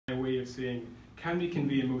of saying, can we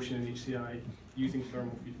convey emotion in HCI using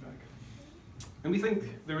thermal feedback? And we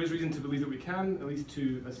think there is reason to believe that we can, at least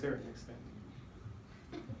to a certain extent.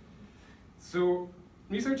 So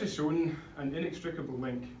research has shown an inextricable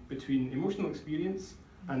link between emotional experience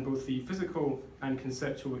and both the physical and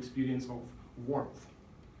conceptual experience of warmth.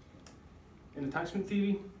 In attachment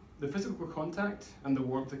theory, the physical contact and the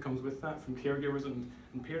warmth that comes with that from caregivers and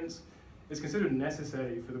parents is considered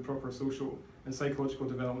necessary for the proper social and psychological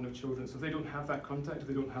development of children. So if they don't have that contact, if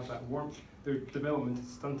they don't have that warmth, their development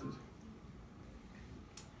is stunted.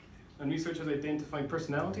 And research has identified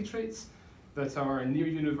personality traits that are near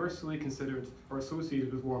universally considered or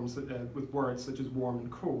associated with words such as warm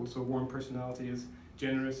and cold. So a warm personality is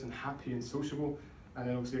generous and happy and sociable, and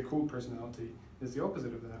then obviously a cold personality is the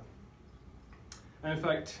opposite of that. And in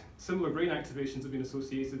fact, similar brain activations have been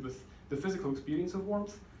associated with the physical experience of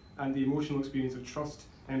warmth and the emotional experience of trust,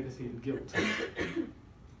 empathy, and guilt.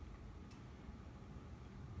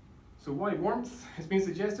 So why warmth? It's been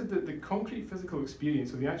suggested that the concrete physical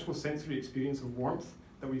experience, or the actual sensory experience of warmth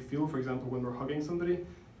that we feel, for example, when we're hugging somebody,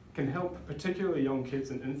 can help particularly young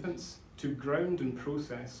kids and infants to ground and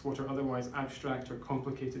process what are otherwise abstract or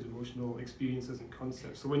complicated emotional experiences and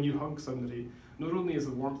concepts. So when you hug somebody, not only is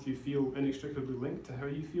the warmth you feel inextricably linked to how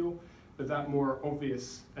you feel, but that more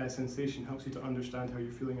obvious sensation helps you to understand how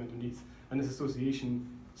you're feeling underneath, and this association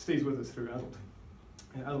stays with us through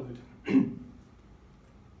adulthood.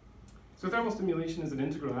 So thermal stimulation is an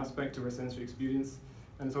integral aspect of our sensory experience,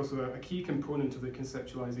 and it's also a key component of the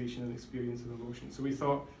conceptualization and experience of emotion. So we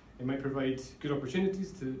thought it might provide good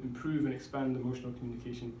opportunities to improve and expand emotional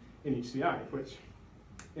communication in HCI, which,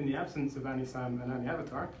 in the absence of Annie-Sam and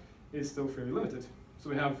Annie-Avatar, is still fairly limited.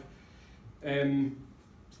 So we have kind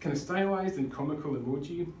of stylized and comical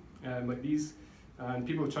emoji like these, and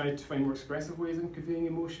people have tried to find more expressive ways of conveying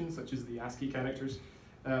emotion, such as the ASCII characters,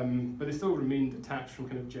 but they still remain detached from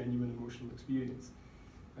kind of genuine emotional experience.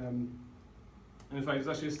 And in fact, there's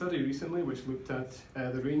actually a study recently which looked at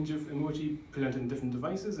the range of emoji presented in different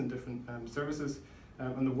devices and different services,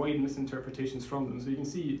 and the wide misinterpretations from them. So you can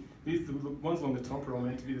see the ones along the top are all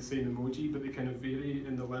meant to be the same emoji, but they kind of vary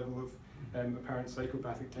in the level of apparent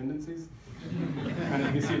psychopathic tendencies. And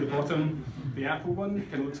you can see at the bottom, the apple one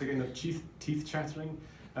kind of looks like kind of teeth chattering,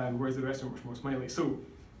 whereas the rest are much more smiley. So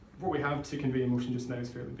what we have to convey emotion just now is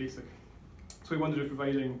fairly basic. So we wondered if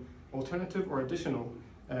providing alternative or additional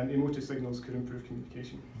emotive signals could improve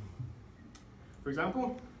communication. For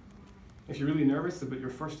example, if you're really nervous about your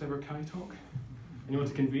first ever CHI talk, and you want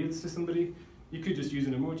to convey this to somebody, you could just use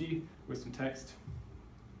an emoji with some text.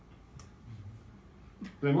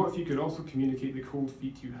 But then what if you could also communicate the cold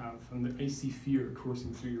feet you have and the icy fear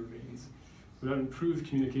coursing through your veins? Would that improve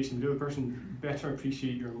communication, the other person better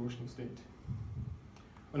appreciate your emotional state?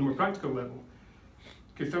 On a more practical level,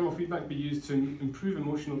 could thermal feedback be used to improve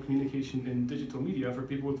emotional communication in digital media for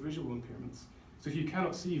people with visual impairments? So if you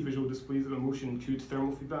cannot see visual displays of emotion, could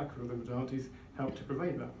thermal feedback or other modalities help to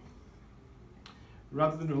provide that?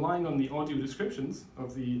 Rather than relying on the audio descriptions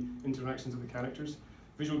of the interactions of the characters,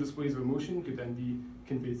 visual displays of emotion could then be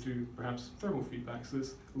conveyed through perhaps thermal feedback, so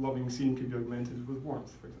this loving scene could be augmented with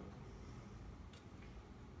warmth, for example.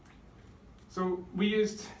 So we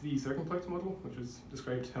used the circumplex model, which was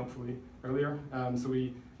described helpfully earlier. So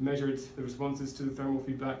we measured the responses to the thermal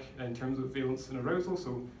feedback in terms of valence and arousal,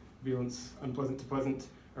 so valence unpleasant to pleasant,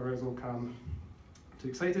 arousal calm to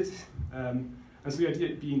excited. And so the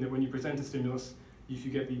idea being that when you present a stimulus, if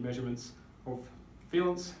you get the measurements of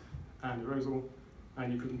valence and arousal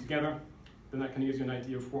and you put them together, then that kind of gives you an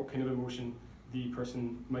idea of what kind of emotion the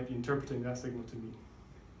person might be interpreting that signal to mean.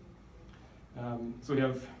 So we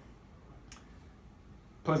have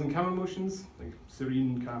pleasant, calm emotions, like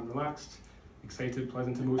serene, calm, relaxed. Excited,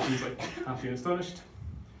 pleasant emotions, like happy and astonished.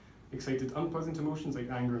 Excited, unpleasant emotions, like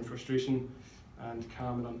anger and frustration. And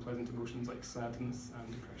calm and unpleasant emotions, like sadness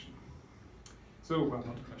and depression. So, well,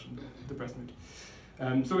 not depression, but depressed mood.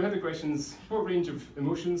 So we had the questions, what range of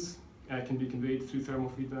emotions can be conveyed through thermal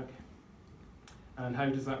feedback? And how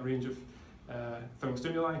does that range of thermal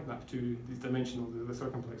stimuli map to these dimensional, the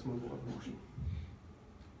circumplex model of emotion?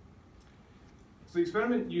 So the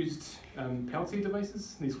experiment used Peltier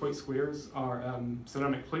devices. These white squares are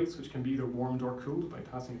ceramic plates which can be either warmed or cooled by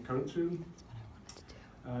passing a current through them.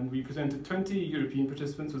 And we presented 20 European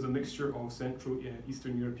participants with a mixture of Central,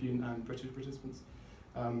 Eastern European and British participants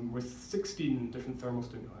with 16 different thermal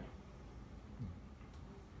stimuli.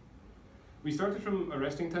 We started from a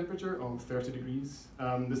resting temperature of 30 degrees.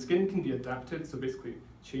 The skin can be adapted, so basically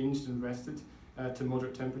changed and rested to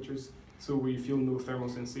moderate temperatures. So we feel no thermal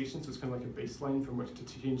sensation, so it's kind of like a baseline from which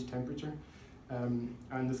to change temperature.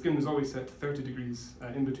 And the skin was always set to 30 degrees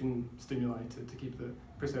in between stimuli to keep the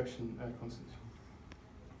perception constant.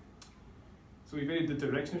 So we varied the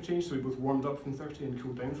direction of change, so we both warmed up from 30 and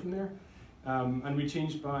cooled down from there. And we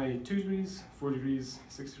changed by 2 degrees, 4 degrees,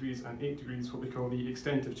 6 degrees, and 8 degrees, what we call the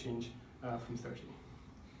extent of change from 30.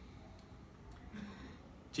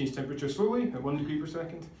 Change temperature slowly at 1 degree per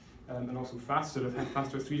second, and also faster at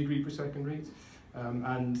 3 degree per second rate.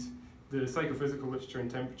 And the psychophysical literature in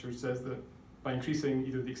temperature says that by increasing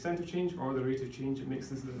either the extent of change or the rate of change, it makes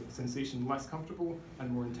the sensation less comfortable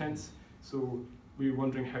and more intense. So we were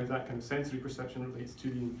wondering how that kind of sensory perception relates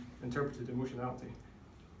to the interpreted emotionality.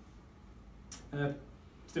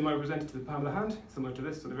 Stimuli were presented to the palm of the hand, similar to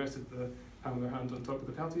this, so they rested the palm of their hand on top of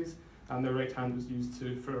the pelties, and their right hand was used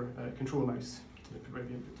for control a mouse to provide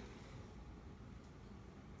the input.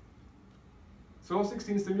 So all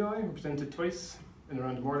 16 stimuli were presented twice in a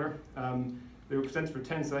random order. They were presented for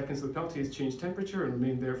 10 seconds, so the pelties changed temperature and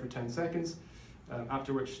remained there for 10 seconds,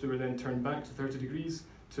 after which they were then turned back to 30 degrees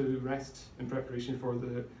to rest in preparation for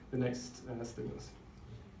the next stimulus.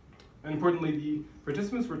 And importantly, the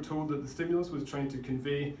participants were told that the stimulus was trying to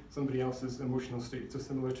convey somebody else's emotional state. So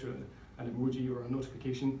similar to an emoji or a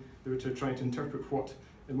notification, they were trying to interpret what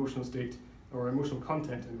emotional state or emotional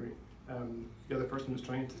content anyway the other person was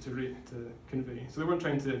trying to convey. So they weren't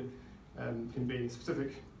trying to convey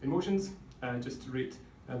specific emotions, just to rate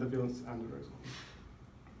the valence and arousal.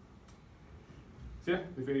 So yeah,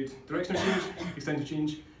 we varied direction of change, extent of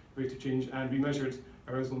change, rate of change, and we measured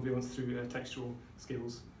arousal and valence through textual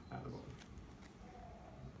scales at the bottom.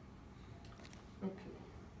 Okay.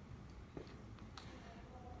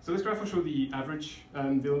 So this graph will show the average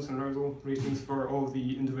valence and arousal ratings for all of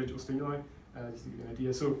the individual stimuli, just to give you an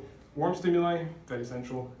idea. So warm stimuli, very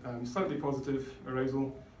central, slightly positive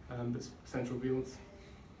arousal, but central valence.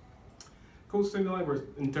 Cold stimuli were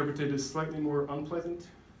interpreted as slightly more unpleasant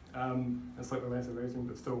and slightly less arousing,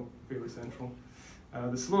 but still fairly central.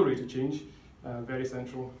 The slow rate of change, very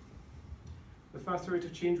central. The faster rate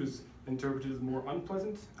of change was interpreted as more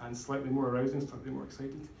unpleasant and slightly more arousing, slightly more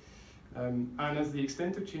excited. And as the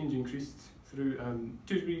extent of change increased through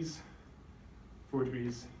 2 degrees, 4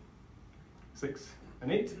 degrees, 6,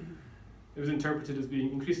 and 8, it was interpreted as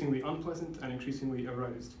being increasingly unpleasant and increasingly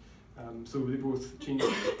aroused. So they both changed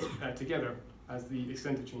together as the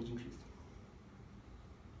extent of change increased.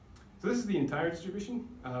 So this is the entire distribution.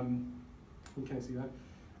 You can see that.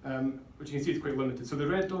 Which you can see is quite limited. So the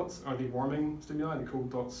red dots are the warming stimuli, the cold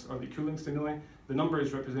dots are the cooling stimuli. The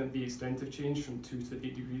numbers represent the extent of change from 2 to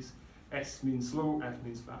 8 degrees. S means slow, F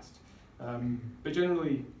means fast. But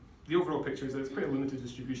generally, the overall picture is that it's quite a limited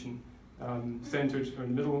distribution, centered in the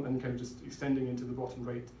middle and kind of just extending into the bottom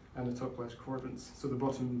right and the top left quadrants. So the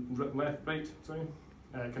bottom right,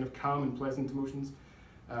 kind of calm and pleasant emotions,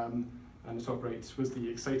 and the top right was the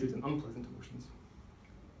excited and unpleasant emotions.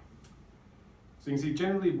 So you can see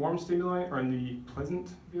generally warm stimuli are in the pleasant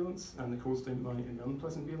valence and the cold stimuli in the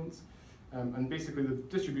unpleasant valence. And basically the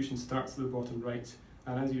distribution starts at the bottom right,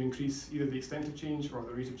 and as you increase either the extent of change or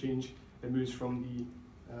the rate of change, it moves from the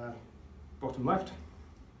bottom left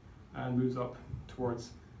and moves up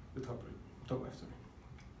towards the top left. Sorry.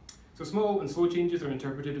 So small and slow changes are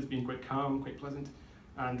interpreted as being quite calm, quite pleasant,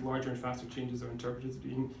 and larger and faster changes are interpreted as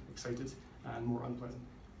being excited and more unpleasant.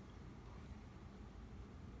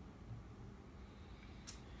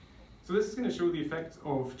 So this is going to show the effect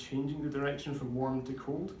of changing the direction from warm to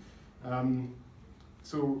cold.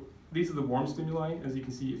 So these are the warm stimuli, as you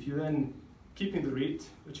can see. If you then, keeping the rate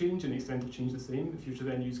of change and the extent of change the same, if you were to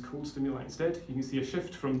then use cold stimuli instead, you can see a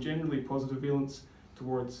shift from generally positive valence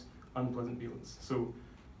towards unpleasant valence. So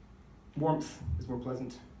warmth is more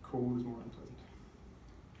pleasant, cold is more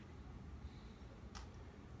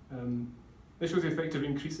unpleasant. This shows the effect of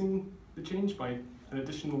increasing the change by an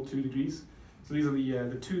additional 2 degrees. So these are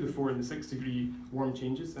the 2, the 4, and the 6 degree warm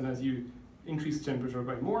changes, and as you increase temperature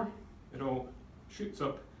by more, it all shoots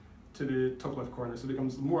up to the top left corner, so it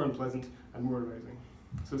becomes more unpleasant and more arousing.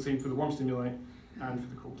 So same for the warm stimuli and for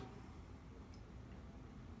the cold.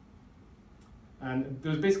 And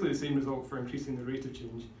there's basically the same result for increasing the rate of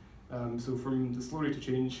change. So from the slow rate of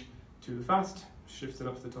change to the fast, shifts it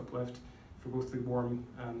up to the top left for both the warm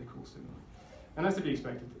and the cold stimuli. And that's to be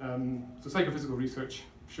expected. So psychophysical research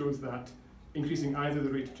shows that increasing either the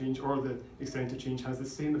rate of change or the extent of change has the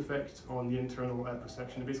same effect on the internal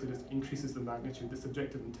perception. It basically just increases the magnitude, the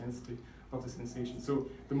subjective intensity of the sensation. So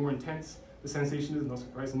the more intense the sensation is, not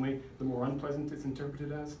surprisingly, the more unpleasant it's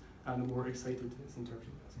interpreted as, and the more excited it's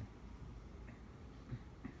interpreted as.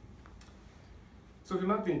 So if we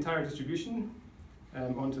map the entire distribution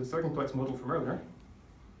onto the circumplex model from earlier,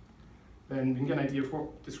 then we can get an idea of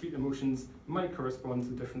what discrete emotions might correspond to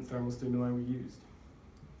the different thermal stimuli we used.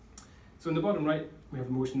 So in the bottom right, we have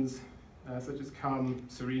emotions such as calm,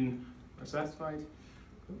 serene, or satisfied.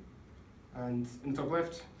 And in the top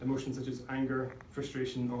left, emotions such as anger,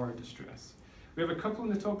 frustration, or distress. We have a couple in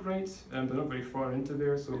the top right, but not very far into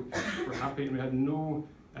there, so we're happy. And we had no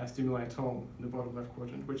stimuli at all in the bottom left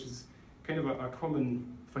quadrant, which is kind of a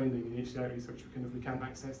common finding in HCI research. We can't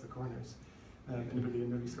access the corners. Anybody in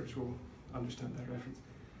the research will understand that reference.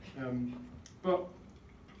 But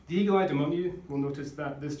the eagle-eyed among you will notice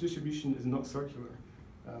that this distribution is not circular,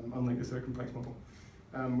 unlike the circumplex model,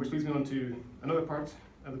 which leads me on to another part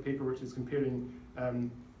of the paper, which is comparing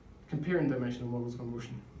dimensional models of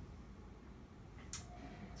emotion.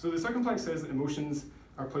 So the circumplex says that emotions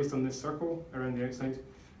are placed on this circle around the outside,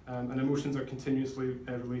 and emotions are continuously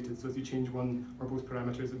related. So if you change one or both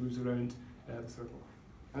parameters, it moves around the circle.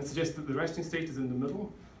 And it suggests that the resting state is in the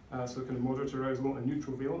middle, so kind of moderate arousal and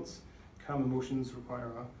neutral valence. Calm emotions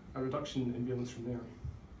require a reduction in valence from there.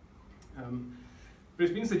 But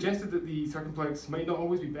it's been suggested that the circumplex might not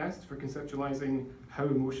always be best for conceptualizing how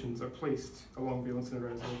emotions are placed along valence and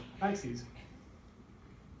arousal axes.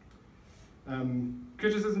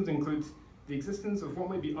 Criticisms include the existence of what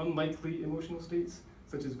might be unlikely emotional states,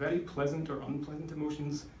 such as very pleasant or unpleasant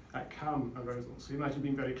emotions at calm arousal. So you imagine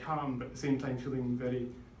being very calm, but at the same time feeling very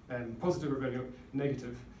positive or very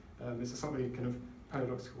negative. It's a slightly kind of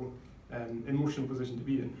paradoxical emotional position to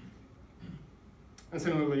be in. And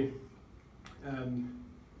similarly,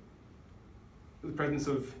 the presence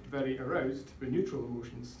of very aroused but neutral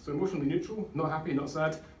emotions. So emotionally neutral, not happy, not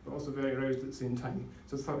sad, but also very aroused at the same time.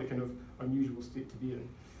 So it's a slightly kind of unusual state to be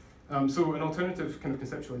in. So an alternative kind of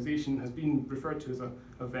conceptualization has been referred to as a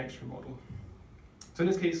vector model. So in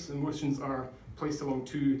this case, emotions are placed along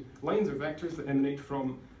two lines or vectors that emanate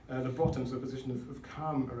from the bottom, so a position of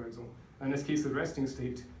calm arousal. And in this case, the resting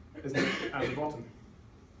state is at the bottom.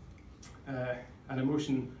 And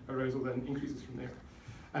emotion arousal then increases from there.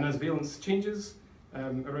 And as valence changes,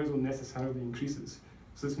 arousal necessarily increases.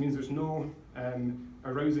 So this means there's no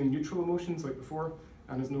arousing neutral emotions like before,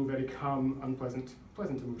 and there's no very calm, unpleasant,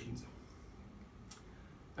 pleasant emotions.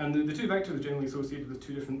 And the two vectors are generally associated with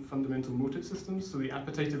two different fundamental motive systems, so the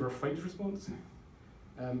appetitive or fight response,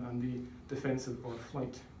 and the defensive or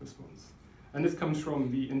flight response. And this comes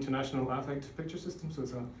from the International Affective Picture System, so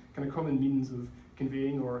it's a kind of common means of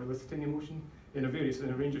conveying or eliciting emotion in a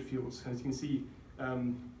range of fields. As you can see,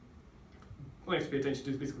 what I have to pay attention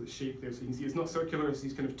to is basically the shape there. So you can see it's not circular, it's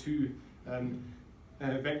these kind of two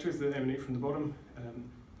vectors that emanate from the bottom,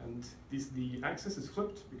 and the axis is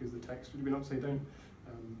flipped because the text would have been upside down,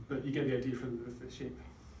 but you get the idea with the shape.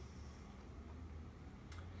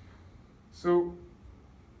 So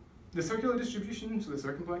the circular distribution, so the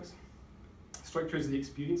circumplex, structures the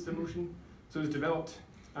experienced emotion. So it's developed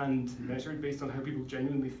and measured based on how people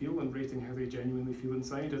genuinely feel and rating how they genuinely feel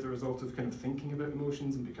inside as a result of kind of thinking about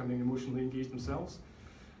emotions and becoming emotionally engaged themselves,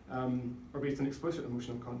 or based on explicit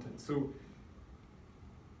emotional content. So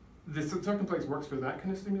the circumplex works for that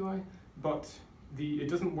kind of stimuli, but it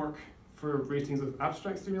doesn't work for ratings of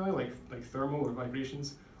abstract stimuli like thermal or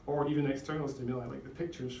vibrations, or even external stimuli like the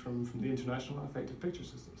pictures from the International Affective Picture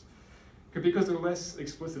Systems, because they're less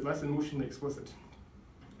explicit, less emotionally explicit.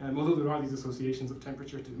 Although there are these associations of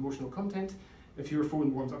temperature to emotional content, if your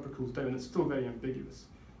phone warms up or cools down, it's still very ambiguous.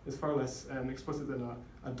 It's far less explicit than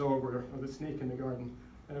a dog or the snake in the garden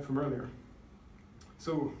from earlier.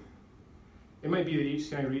 So it might be that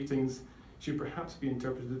HCI ratings should perhaps be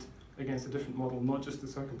interpreted against a different model, not just the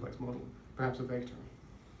circumplex model, perhaps a vector.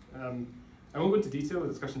 I won't go into detail, the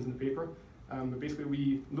discussions in the paper, but basically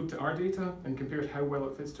we looked at our data and compared how well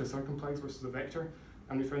it fits to a circumplex versus a vector,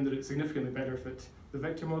 and we found that it significantly better fit the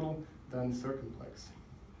vector model than circumplex.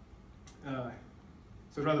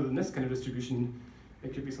 So rather than this kind of distribution,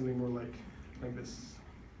 it could be something more like this.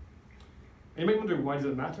 And you might wonder, why does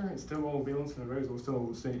it matter? It's still all valence and arousal, it's still all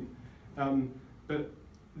the same. But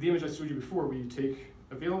the image I showed you before, where you take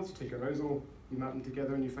a valence, you take arousal, you map them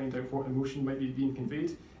together and you find out what emotion might be being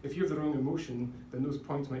conveyed. If you have the wrong emotion, then those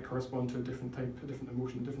points might correspond to a different type, a different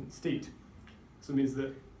emotion, a different state. So it means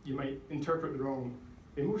that you might interpret the wrong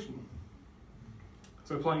emotion.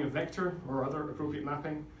 So applying a vector or other appropriate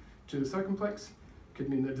mapping to the circumplex could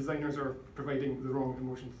mean that designers are providing the wrong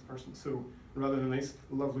emotion to the person. So rather than a nice,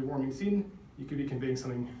 lovely, warming scene, you could be conveying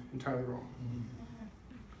something entirely wrong.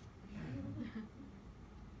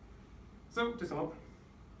 So, to sum up,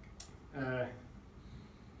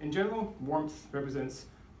 in general, warmth represents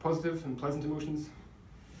positive and pleasant emotions.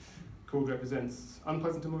 Cold represents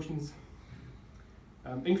unpleasant emotions.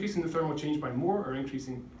 Increasing the thermal change by more or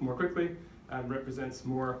increasing more quickly represents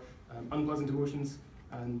more unpleasant emotions,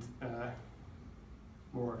 and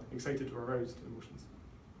more excited or aroused emotions.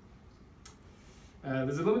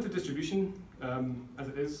 There's a limited distribution, as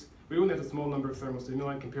it is. We only had a small number of thermal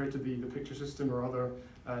stimuli compared to the picture system or other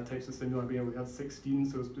types of stimuli. We only had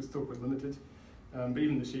 16, so it's still quite limited. But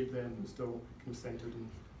even the shape then was still kind of centered and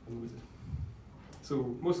limited.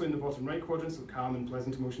 So mostly in the bottom right quadrant, so calm and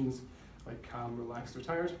pleasant emotions, like calm, relaxed, or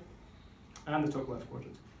tired. And the top left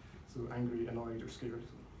quadrant, so angry, annoyed, or scared.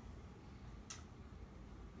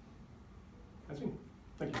 That's me.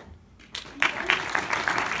 Thank you.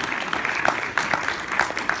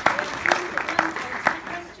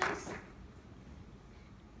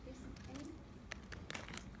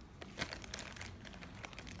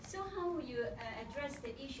 Address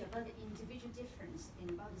the issue about the individual difference in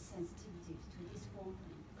about the sensitivity to this warmth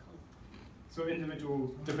and cold. So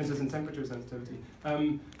individual differences in temperature sensitivity.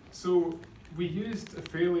 So we used a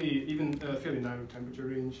fairly narrow temperature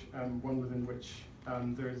range, one within which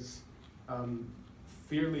there's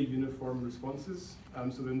fairly uniform responses,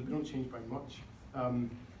 so they don't change by much.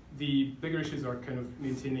 The bigger issues are kind of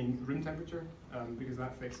maintaining room temperature, because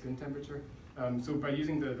that affects skin temperature. So by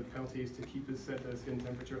using the penalties to keep the skin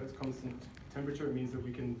temperature as constant temperature, it means that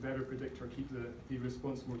we can better predict or keep the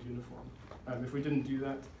response more uniform. If we didn't do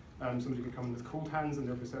that, somebody could come in with cold hands and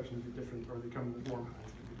their perception would be different, or they come in with warm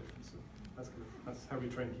hands and would be different. So that's how we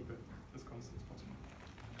try and keep it as constant as possible.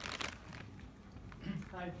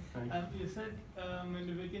 Hi. Hi. You said in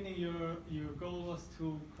the beginning your goal was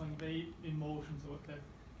to convey emotions, or that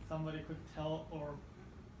somebody could tell or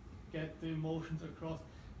get the emotions across.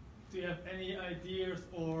 Do you have any ideas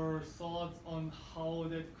or thoughts on how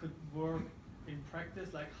that could work in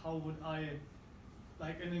practice? Like, how would I,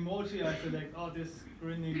 like an emoji, I select, oh, this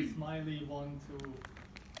grinning smiley one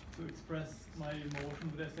to express my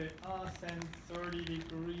emotion. Would I say, send 30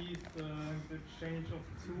 degrees, the change of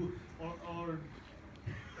 2, or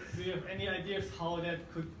do you have any ideas how that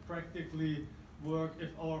could practically work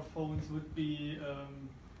if our phones would be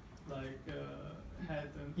head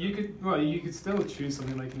and you could still choose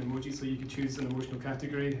something like an emoji, so you could choose an emotional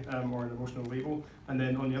category or an emotional label, and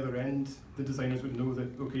then on the other end the designers would know that,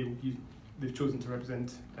 okay, they've chosen to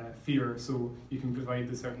represent fear, so you can provide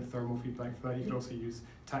the certain thermal feedback for that. You could also use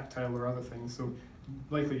tactile or other things, so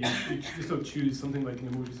likely you still choose something like an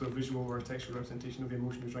emoji, so a visual or a textual representation of the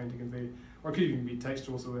emotion you're trying to convey, or it could even be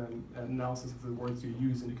textual, so an analysis of the words you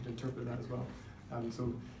use, and you could interpret that as well.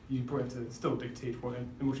 So you probably have to still dictate what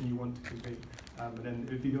emotion you want to convey, and then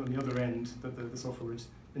it would be on the other end that the software would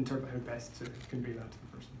interpret how best to convey that to the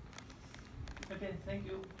person. Okay, thank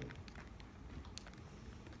you.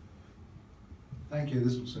 Thank you.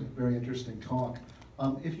 This was a very interesting talk.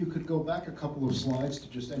 If you could go back a couple of slides to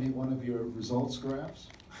just any one of your results graphs.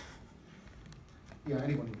 Yeah,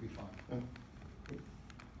 anyone would be fine.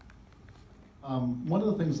 One of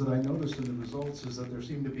the things that I noticed in the results is that there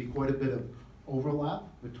seemed to be quite a bit of overlap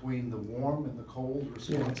between the warm and the cold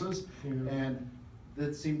responses, and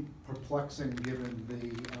that seemed perplexing given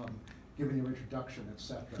given your introduction,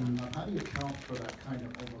 etc. How do you account for that kind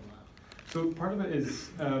of overlap? So part of it is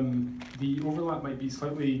the overlap might be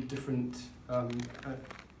slightly different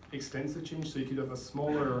extents of change. So you could have a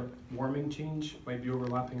smaller warming change might be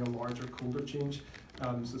overlapping a larger colder change.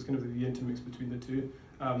 So it's kind of the intermix between the two.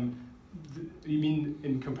 You mean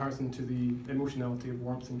in comparison to the emotionality of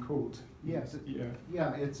warmth and cold? Yes.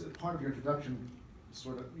 Yeah. It's part of your introduction.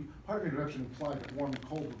 Part of your introduction implied that warm and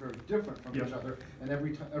cold were very different from each other, and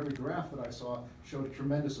every graph that I saw showed a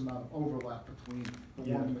tremendous amount of overlap between the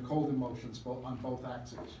warm and the cold emotions on both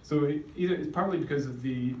axes. So it's partly because of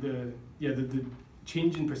the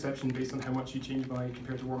change in perception based on how much you change by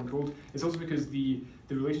compared to warm and cold. It's also because the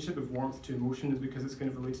relationship of warmth to emotion is because it's kind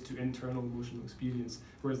of related to internal emotional experience,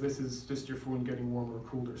 whereas this is just your phone getting warmer or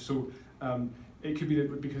colder. So it could be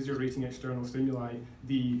that because you're rating external stimuli,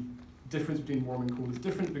 the difference between warm and cold is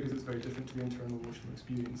different because it's very different to the internal emotional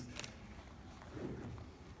experience.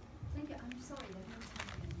 Thank you. I'm sorry that no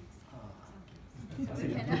time. So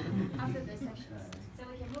we can after the session. So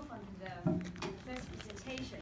we can move on to the first presentation.